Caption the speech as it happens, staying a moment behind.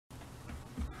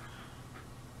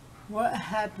What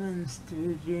happens to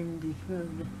a dream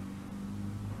deferred?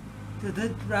 Does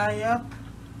it dry up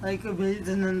like a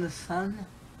raisin in the sun?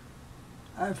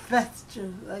 Or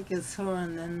fester like a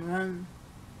thorn and run?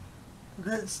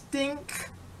 Does it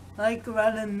stink like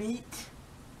rotten meat?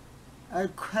 Or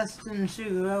question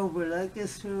sugar over like a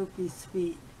syrupy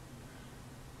sweet?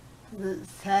 Does it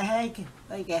sag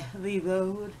like a heavy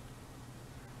load?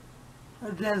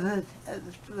 Or does it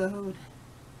explode?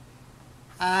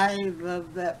 I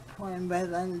love that poem by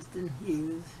Langston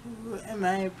Hughes, who, in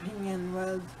my opinion,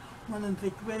 was one of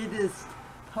the greatest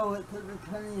poets of the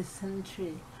 20th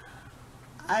century.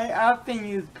 I often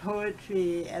use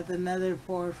poetry as a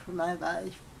metaphor for my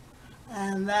life,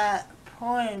 and that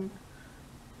poem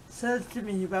says to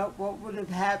me about what would have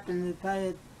happened if I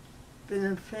had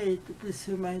been afraid to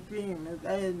pursue my dream, if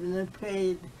I had been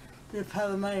afraid to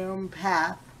follow my own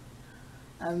path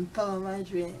and follow my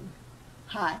dream.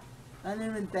 Hi. My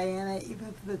name is Diana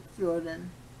Elizabeth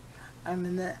Jordan. I'm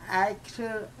an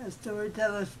actor, a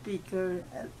storyteller, speaker,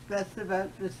 expressive art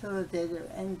facilitator,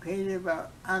 and creative art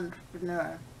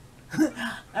entrepreneur.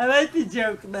 I like to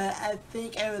joke that I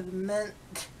think I was meant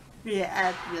to be an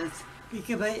actress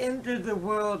because I entered the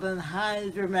world in high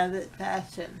dramatic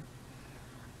fashion.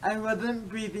 I wasn't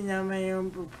breathing on my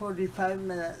own for 45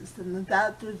 minutes, and the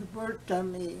doctors worked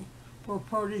on me for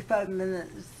 45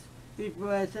 minutes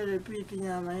before I started breathing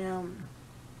on my own.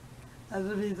 As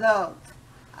a result,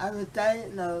 I was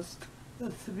diagnosed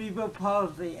with cerebral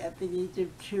palsy at the age of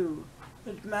 2,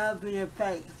 which mildly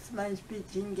affects my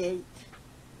speech and gait.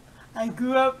 I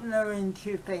grew up knowing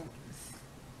two things: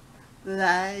 that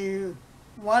I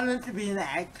wanted to be an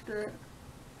actor,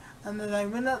 and that I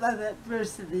would not let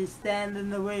adversity stand in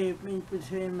the way of me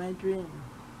pursuing my dream,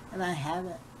 and I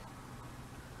haven't.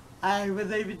 I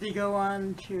was able to go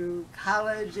on to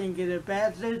college and get a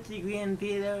bachelor's degree in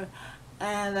theater,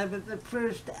 and I was the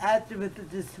first actor with a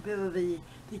disability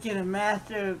to get a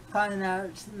Master of Fine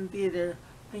Arts in Theater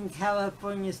from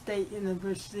California State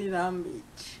University, Long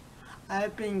Beach.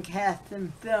 I've been cast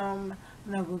in film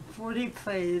in over 40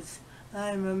 plays, and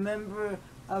I'm a member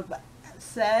of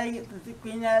SAG, the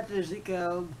Screen Actors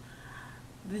Guild,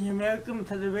 the American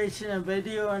Federation of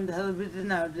Radio and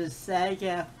Television Artists,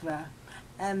 SAG-AFTRA,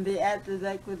 and the Actors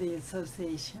Equity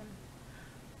Association.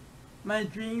 My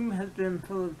dream has been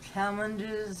full of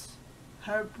challenges,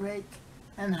 heartbreak,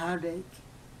 and heartache.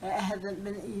 It hasn't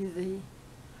been easy,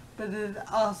 but it has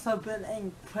also been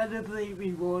incredibly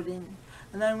rewarding,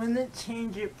 and I wouldn't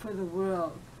change it for the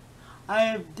world. I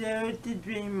have dared to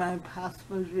dream my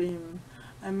possible dream.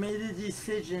 I made a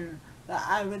decision that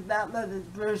I would not let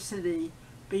adversity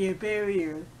be a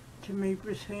barrier to me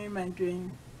pursuing my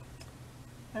dream.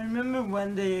 I remember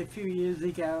one day a few years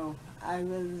ago, I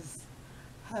was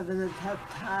having a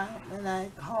tough time, and I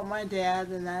called my dad,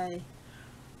 and I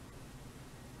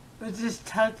was just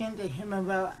talking to him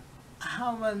about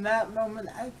how in that moment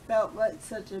I felt like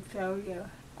such a failure.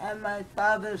 And my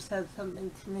father said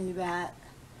something to me that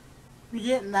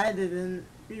reignited and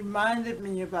reminded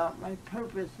me about my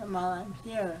purpose and while I'm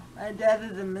here. My dad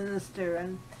is a minister,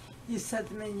 and he said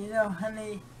to me, "You know,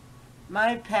 honey,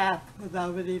 my path was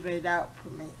already laid out for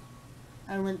me.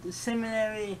 I went to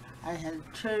seminary, I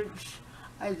had church,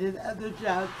 I did other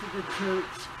jobs for the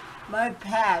church. My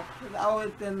path has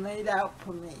always been laid out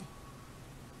for me.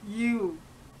 You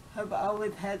have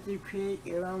always had to create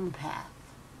your own path."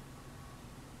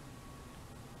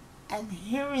 And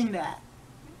hearing that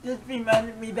just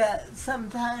reminded me that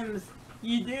sometimes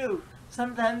you do.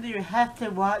 Sometimes you have to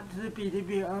walk to the beat of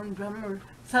your own drummer.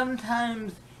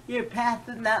 Sometimes your path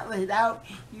is not laid out.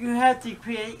 You have to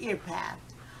create your path.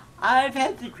 I've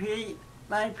had to create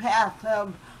my path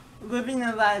of living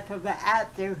the life of an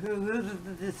actor who lives with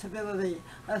a disability,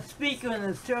 a speaker and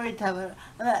a storyteller,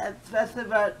 and an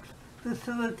expressive art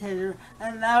facilitator,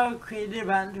 and now a creative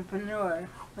entrepreneur.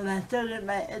 When I started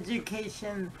my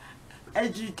edutainment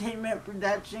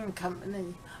production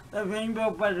company, the Rainbow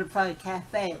Butterfly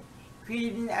Cafe,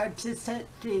 creating artistic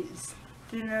treats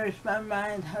to nourish my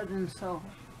mind, heart, and soul.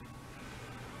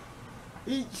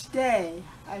 Each day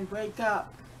I wake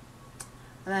up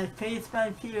and I face my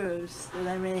fears that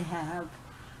I may have.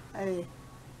 I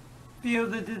feel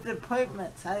the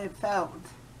disappointments I have felt,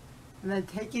 and I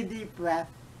take a deep breath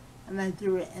and I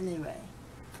do it anyway.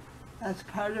 That's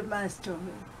part of my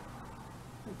story.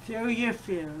 Feel your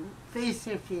fears, face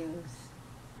your fears,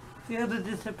 feel the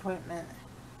disappointment,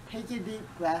 take a deep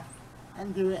breath,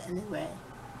 and do it anyway.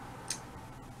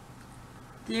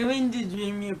 Daring to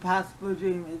dream your possible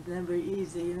dream is never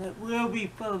easy, and it will be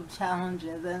full of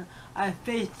challenges, and I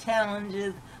face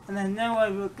challenges, and I know I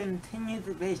will continue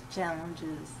to face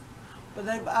challenges. But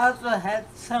I've also had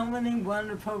so many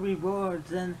wonderful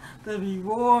rewards, and the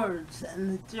rewards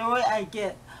and the joy I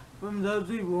get from those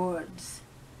rewards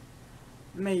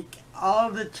make all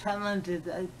the challenges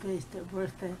I faced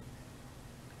worth it.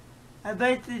 I'd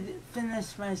like to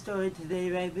finish my story today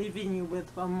by leaving you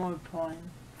with one more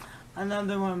poem.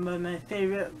 Another one by my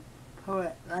favorite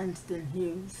poet, Langston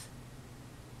Hughes.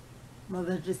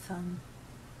 Mother to Son.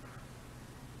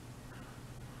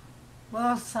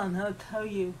 Well, son, I'll tell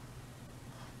you.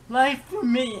 Life for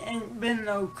me ain't been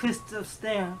no crystal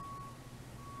stair.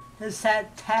 It's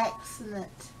had tacks in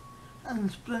it,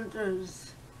 and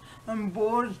splinters, and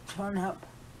boards torn up,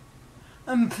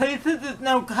 and places with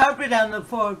no carpet on the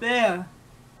floor bare.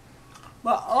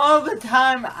 But all the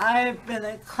time I've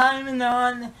been climbing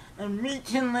on and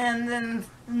reaching landings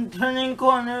and turning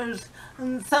corners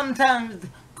and sometimes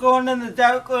going in the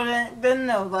dark where there ain't been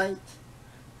no light.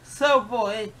 So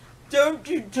boy, don't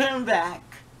you turn back.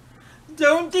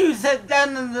 Don't you sit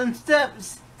down on them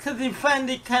steps 'cause you find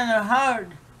it kinda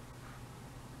hard.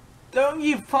 Don't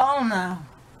you fall now.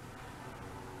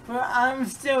 For I'm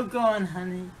still going,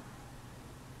 honey.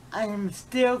 I am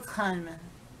still climbing.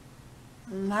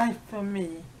 Life for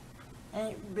me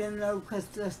ain't been no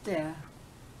crystal stair.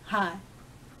 Hi,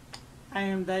 I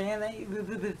am Diana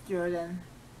Elizabeth Jordan.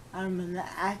 I'm an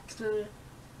actor,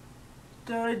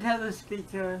 storyteller,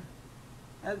 speaker,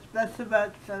 expressive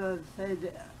art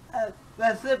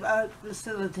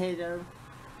facilitator,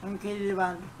 and creative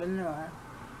entrepreneur,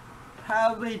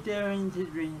 proudly daring to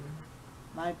dream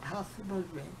my possible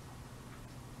dream.